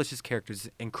and established his characters,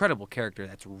 incredible character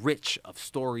that's rich of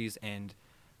stories and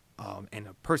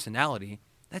a personality.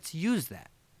 Let's use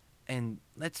that, and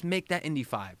let's make that Indy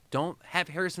 5. Don't have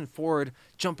Harrison Ford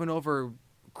jumping over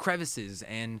crevices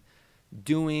and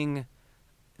doing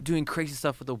crazy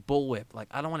stuff with a bullwhip. Like,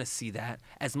 I don't want to see that.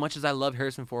 As much as I love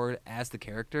Harrison Ford as the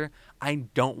character, I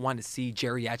don't want to see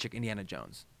geriatric Indiana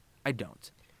Jones. I don't.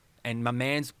 And my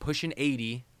man's pushing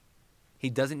 80. He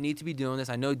doesn't need to be doing this.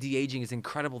 I know de-aging is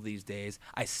incredible these days.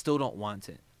 I still don't want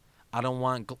it. I don't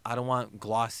want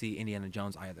glossy Indiana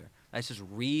Jones either. Let's just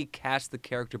recast the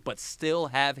character, but still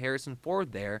have Harrison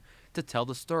Ford there to tell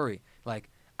the story. Like,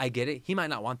 I get it. He might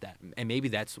not want that, and maybe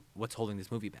that's what's holding this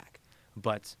movie back.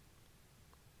 But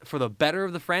for the better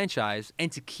of the franchise and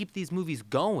to keep these movies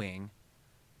going,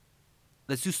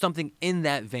 let's do something in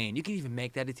that vein. You can even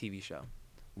make that a TV show.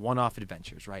 One-off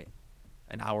adventures, right?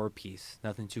 An hour apiece.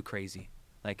 Nothing too crazy.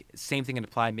 Like, same thing can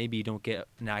apply. Maybe you don't get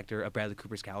an actor of Bradley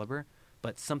Cooper's caliber,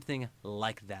 but something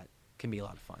like that can be a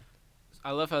lot of fun.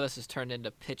 I love how this has turned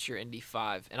into Pitch Your Indy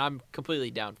 5, and I'm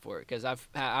completely down for it because I've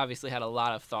obviously had a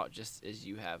lot of thought just as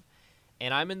you have.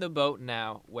 And I'm in the boat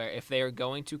now where if they are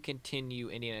going to continue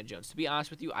Indiana Jones, to be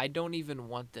honest with you, I don't even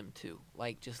want them to.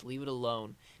 Like, just leave it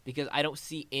alone because I don't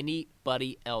see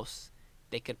anybody else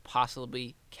they could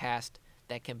possibly cast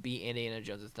that can be Indiana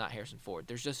Jones. It's not Harrison Ford.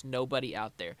 There's just nobody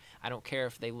out there. I don't care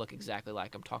if they look exactly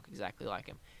like him, talk exactly like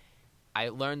him. I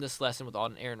learned this lesson with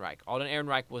Alden Ehrenreich. Alden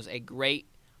Ehrenreich was a great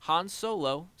Han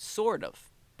Solo, sort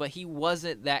of, but he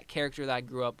wasn't that character that I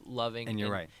grew up loving and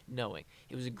you're right. knowing.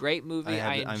 It was a great movie.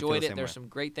 I enjoyed it. There's some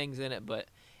great things in it, but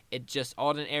it just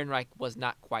Alden Ehrenreich was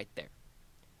not quite there.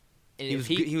 He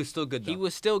was still good, though. He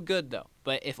was still good, though.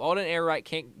 But if Alden Ehrenreich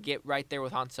can't get right there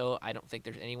with Han Solo, I don't think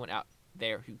there's anyone out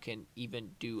there who can even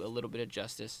do a little bit of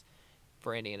justice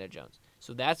for Indiana Jones.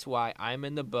 So that's why I'm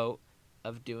in the boat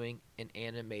of doing an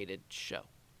animated show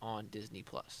on Disney+.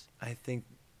 I think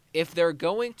if they're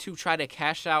going to try to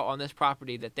cash out on this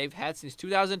property that they've had since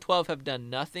 2012, have done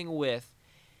nothing with,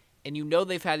 and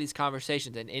they've had these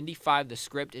conversations, and Indy 5, the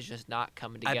script is just not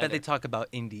coming together. I bet they talk about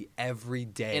Indy every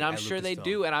day. And I'm sure they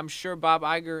do, and I'm sure Bob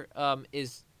Iger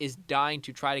is dying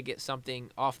to try to get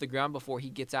something off the ground before he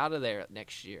gets out of there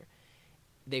next year.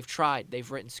 They've tried. They've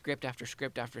written script after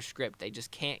script after script. They just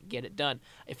can't get it done.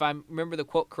 If I remember the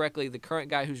quote correctly, the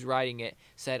current guy who's writing it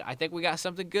said, "I think we got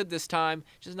something good this time."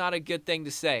 Just not a good thing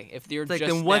to say. If they're like,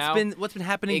 just then what's been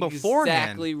happening exactly beforehand?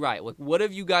 Exactly right. Like, what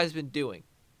have you guys been doing?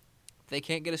 If they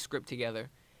can't get a script together,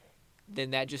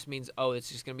 then that just means, it's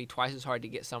just going to be twice as hard to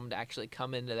get someone to actually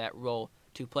come into that role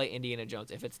to play Indiana Jones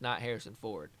if it's not Harrison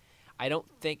Ford. I don't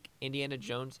think Indiana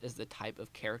Jones is the type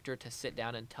of character to sit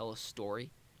down and tell a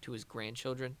story to his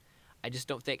grandchildren. I just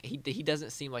don't think he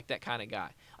doesn't seem like that kind of guy.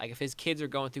 Like, if his kids are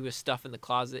going through his stuff in the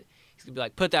closet, he's gonna be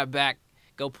like, "Put that back,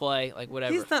 go play," like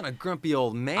whatever. He's not a grumpy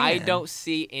old man. I don't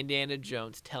see Indiana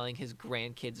Jones telling his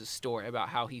grandkids a story about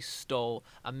how he stole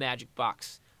a magic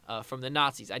box from the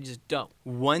Nazis. I just don't.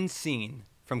 One scene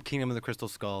from Kingdom of the Crystal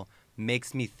Skull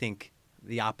makes me think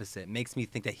the opposite. Makes me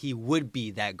think that he would be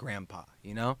that grandpa,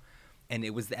 And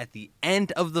it was at the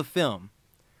end of the film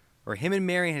where him and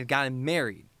Marion had gotten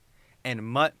married, and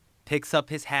Mutt picks up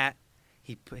his hat.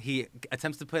 He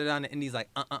attempts to put it on, and he's like,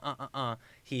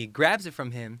 He grabs it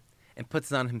from him and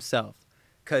puts it on himself,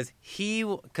 because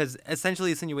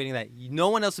essentially insinuating that no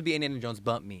one else would be Indiana Jones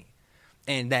but me,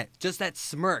 and that just that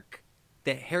smirk,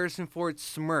 that Harrison Ford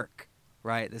smirk,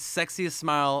 right, the sexiest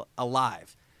smile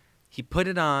alive. He put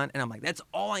it on, and I'm like, that's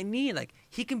all I need. Like,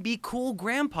 he can be cool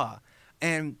grandpa,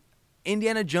 and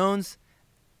Indiana Jones,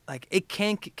 like, it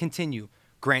can continue.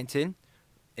 Granted,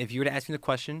 if you were to ask me the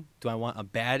question, do I want a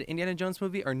bad Indiana Jones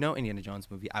movie or no Indiana Jones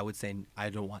movie, I would say I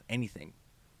don't want anything.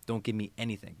 Don't give me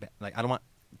anything. Like, I don't want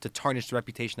to tarnish the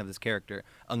reputation of this character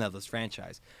of this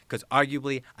franchise. Because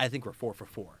arguably, I think we're 4 for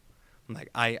 4. Like,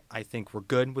 I think we're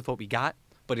good with what we got.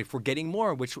 But if we're getting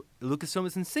more, which Lucasfilm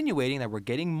is insinuating that we're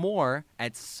getting more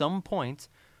at some point,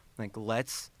 like,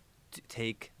 let's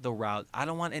take the route. I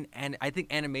don't want I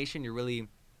think animation,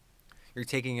 you're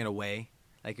taking it away.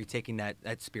 Like, you're taking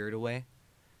that spirit away.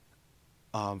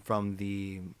 From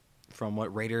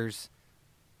what Raiders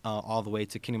all the way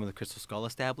to Kingdom of the Crystal Skull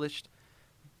established,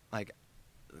 like,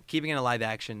 keeping it a live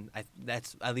action,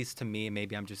 that's, at least to me,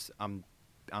 maybe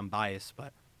I'm biased,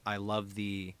 but I love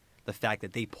the fact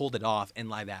that they pulled it off in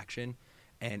live action,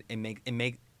 and it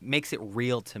makes it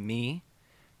real to me.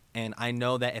 And I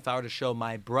know that if I were to show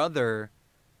my brother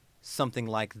something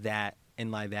like that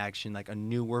in live action, like a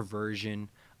newer version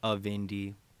of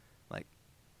Indy, like,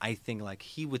 I think, like,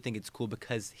 he would think it's cool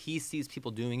because he sees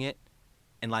people doing it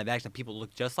in live action. People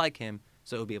look just like him,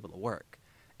 so it would be able to work.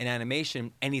 In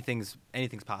animation, anything's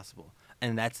possible,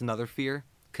 and that's another fear,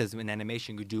 because in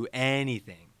animation, you could do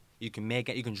anything. You can make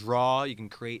it, you can draw, you can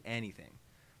create anything.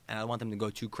 And I want them to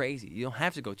go too crazy. You don't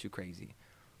have to go too crazy.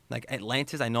 Like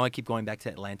Atlantis, I know I keep going back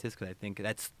to Atlantis because I think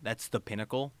that's the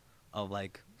pinnacle of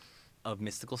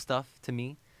mystical stuff to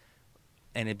me.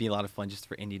 And it'd be a lot of fun just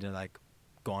for Indy to, like,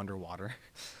 go underwater.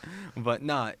 But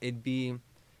nah, it'd be...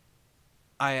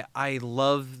 I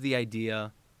love the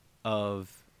idea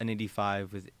of an Indy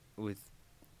 5 with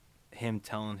him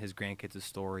telling his grandkids a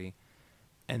story.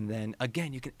 And then,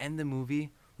 again, you can end the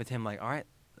movie with him like, all right,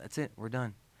 that's it, we're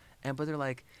done. But they're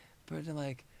like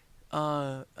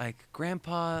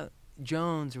Grandpa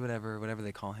Jones or whatever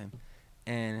they call him.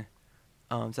 And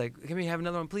it's like, can we have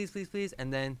another one, please, please, please?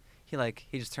 And then he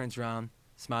just turns around,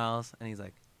 smiles, and he's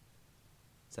like,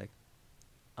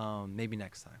 maybe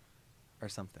next time, or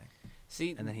something.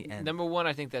 See, and then he ends. Number one,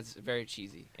 I think that's very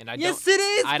cheesy, and yes, it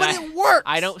is, but it works.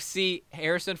 I don't see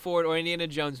Harrison Ford or Indiana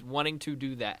Jones wanting to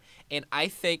do that, and I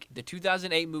think the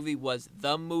 2008 movie was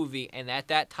the movie, and at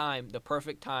that time, the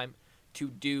perfect time to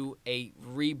do a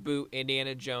reboot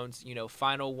Indiana Jones,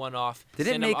 final one-off. Did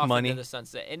it make money? Into the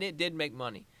sunset, and it did make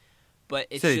money, but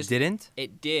it's so just, it didn't.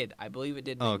 It did. I believe it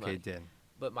did. Make money. It did.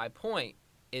 But my point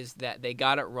is that they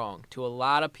got it wrong. To a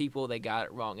lot of people, they got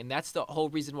it wrong. And that's the whole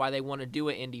reason why they want to do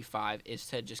an Indy 5, is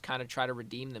to just kind of try to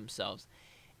redeem themselves.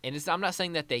 And I'm not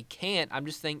saying that they can't. I'm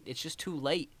just saying it's just too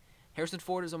late. Harrison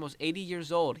Ford is almost 80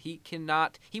 years old. He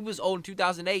was old in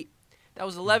 2008. That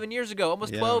was 11 years ago,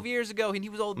 almost 12 years ago, and he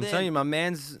was old then. I'm telling you, my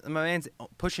man's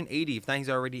pushing 80. If not, he's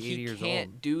already 80 years old. He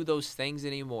can't do those things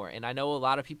anymore. And I know a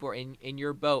lot of people are in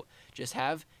your boat. Just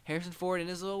have Harrison Ford in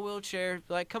his little wheelchair.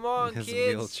 Like, come on, kids.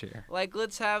 Wheelchair. Like,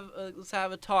 let's have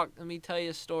a talk. Let me tell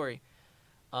you a story.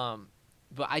 But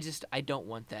I don't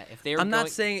want that. If they're not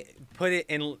saying put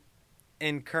it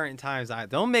in current times.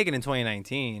 Don't make it in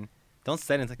 2019. Don't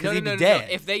set it because he'd be dead.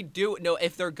 No.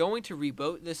 If they're going to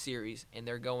reboot the series and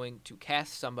they're going to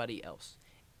cast somebody else,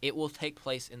 it will take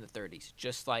place in the 30s,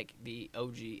 just like the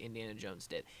OG Indiana Jones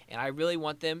did. And I really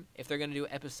want them, if they're going to do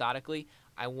it episodically,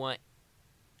 I want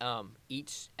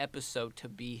each episode to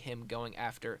be him going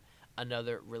after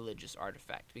another religious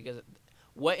artifact. Because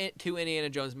what two Indiana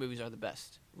Jones movies are the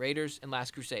best? Raiders and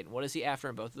Last Crusade. And what is he after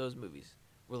in both of those movies?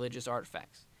 Religious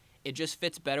artifacts. It just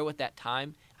fits better with that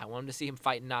time. I want him to see him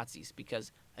fighting Nazis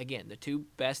because, again, the two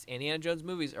best Indiana Jones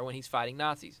movies are when he's fighting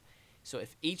Nazis. So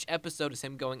if each episode is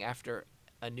him going after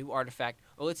a new artifact,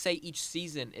 or let's say each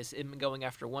season is him going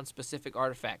after one specific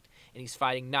artifact, and he's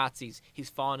fighting Nazis,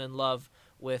 he's fallen in love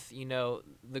with,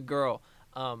 the girl,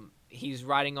 he's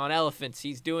riding on elephants,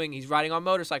 he's riding on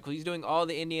motorcycles, he's doing all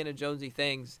the Indiana Jonesy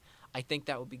things, I think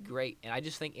that would be great. And I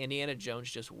just think Indiana Jones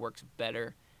just works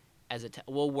better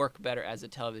will work better as a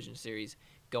television series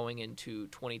going into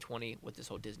 2020 with this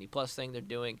whole Disney Plus thing they're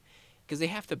doing, because they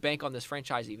have to bank on this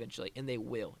franchise eventually, and they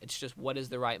will. It's just, what is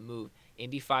the right move?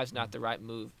 Indy 5's not the right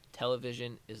move.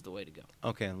 Television is the way to go.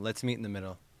 Okay, let's meet in the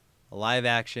middle. A live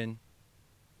action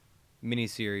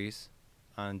miniseries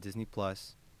on Disney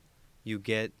Plus. You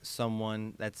get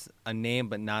someone that's a name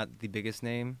but not the biggest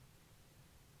name,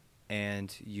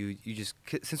 and you just,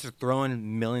 since they're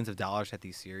throwing millions of dollars at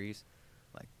these series,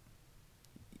 like,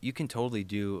 you can totally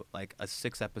do like a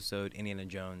 6-episode Indiana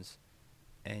Jones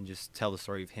and just tell the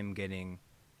story of him getting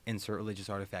insert religious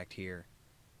artifact here,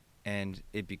 and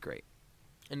it'd be great.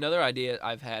 Another idea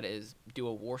I've had is do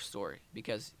a war story,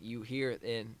 because you hear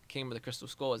in Kingdom of the Crystal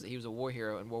Skull is that he was a war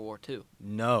hero in World War II.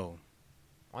 No.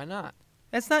 Why not?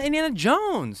 That's not Indiana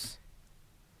Jones.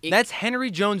 That's Henry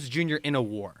Jones Jr. in a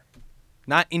war,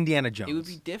 not Indiana Jones. It would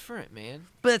be different, man.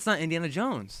 But that's not Indiana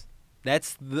Jones.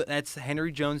 That's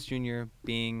Henry Jones Jr.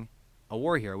 being a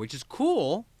war hero, which is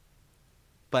cool,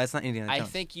 but that's not Indiana Jones. I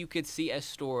think you could see a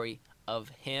story of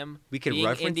him. We could being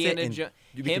reference Indiana it, and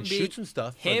we can shoot some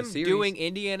stuff for him the series. doing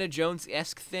Indiana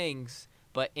Jones-esque things,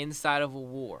 but inside of a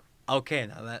war. Okay,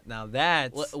 now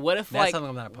that's What if that's like something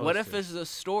I'm not opposed what if to. this is a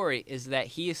story is that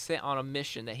he is sent on a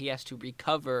mission that he has to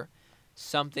recover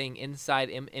something inside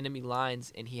enemy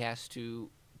lines, and he has to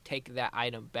take that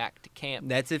item back to camp.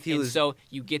 That's if he and was. so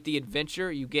you get the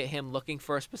adventure, you get him looking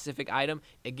for a specific item.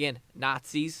 Again,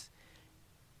 Nazis.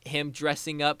 Him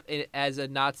dressing up as a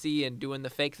Nazi and doing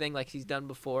the fake thing like he's done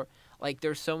before. Like,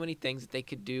 there's so many things that they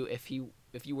could do if you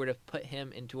were to put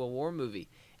him into a war movie.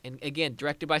 And again,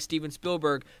 directed by Steven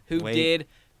Spielberg, who did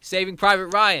Saving Private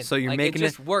Ryan. So you're like, making it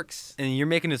just works. And you're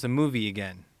making this a movie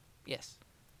again. Yes.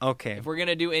 Okay. If we're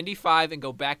gonna do Indy 5 and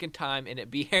go back in time and it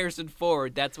be Harrison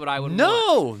Ford, that's what I would want.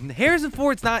 No, Harrison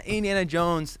Ford's not Indiana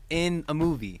Jones in a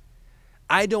movie.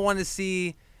 I don't want to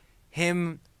see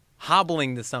him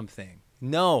hobbling to something.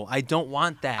 No, I don't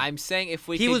want that. I'm saying if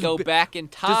we He could was go bi- back in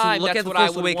Just time, look that's at The what I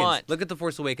Force would Awakens. want. Look at The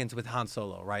Force Awakens with Han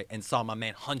Solo, right? And saw my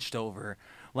man hunched over.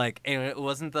 Like, and it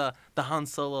wasn't the Han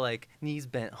Solo, like, knees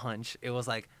bent hunch. It was,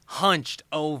 like, hunched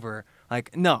over.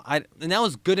 Like, no, and that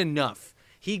was good enough.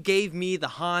 He gave me the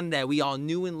Han that we all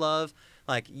knew and loved.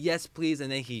 Like, yes, please.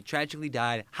 And then he tragically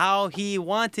died how he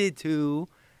wanted to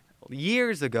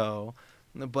years ago.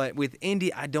 But with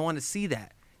Indy, I don't want to see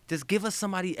that. Just give us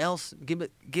somebody else.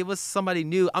 Give us somebody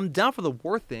new. I'm down for the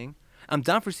war thing. I'm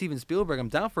down for Steven Spielberg. I'm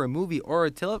down for a movie or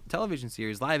a television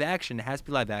series. Live action. It has to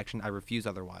be live action. I refuse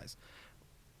otherwise.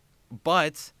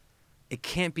 But it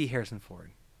can't be Harrison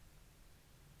Ford.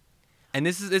 And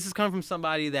this is coming from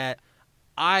somebody that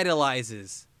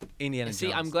idolizes Indiana See,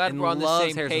 Jones. I'm glad and we're on the loves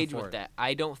same Harrison page Ford. with that.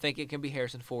 I don't think it can be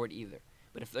Harrison Ford either.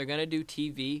 But if they're going to do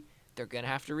TV, they're going to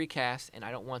have to recast, and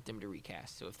I don't want them to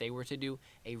recast. So if they were to do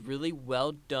a really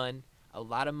well done, a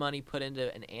lot of money put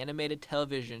into an animated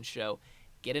television show,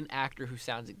 get an actor who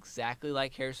sounds exactly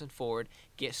like Harrison Ford,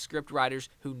 get script writers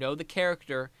who know the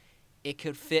character, it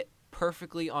could fit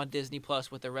perfectly on Disney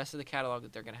Plus with the rest of the catalog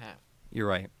that they're going to have. You're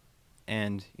right.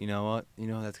 And you know what? You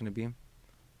know what that's going to be?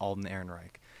 Alden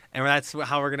Ehrenreich. And that's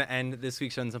how we're going to end this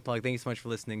week's Show Unplugged. Thank you so much for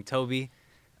listening. Toby,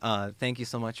 thank you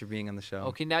so much for being on the show.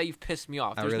 Okay, now you've pissed me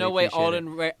off. I There's really no way appreciate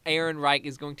Alden Ehrenreich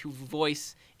is going to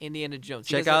voice Indiana Jones.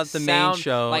 He Check out doesn't the main sound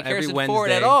show like every Harrison Wednesday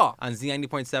Ford at all. on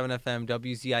Z90.7 FM,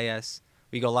 WZIS.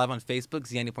 We go live on Facebook,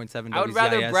 Z90.7 WZIS. I would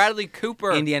rather Bradley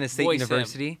Cooper Indiana State voice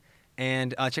University.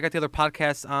 And check out the other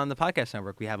podcasts on the podcast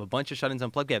network. We have a bunch of Shut-ins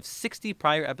Unplugged. We have 60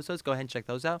 prior episodes. Go ahead and check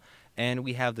those out. And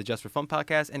we have the Just for Fun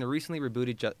podcast and a recently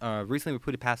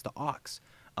rebooted Past the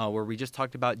Aux, where we just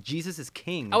talked about Jesus is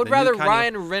King. I would the rather new Kanye-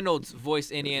 Ryan Reynolds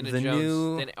voice Indiana the Jones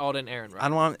new- than Alden Ehrenreich. I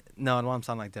don't want him to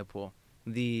sound like Deadpool.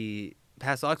 The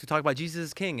Past the Aux, we talk about Jesus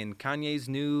is King and Kanye's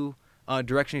new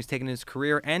direction he's taken in his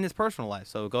career and his personal life.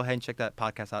 So go ahead and check that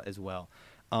podcast out as well.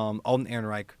 Alden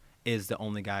Ehrenreich is the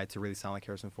only guy to really sound like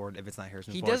Harrison Ford if it's not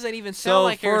Harrison He Ford. doesn't even sound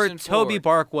like Harrison So for Toby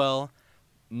Ford. Barkwell,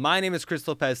 my name is Chris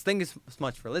Lopez. Thank you so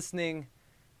much for listening.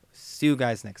 See you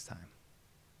guys next time.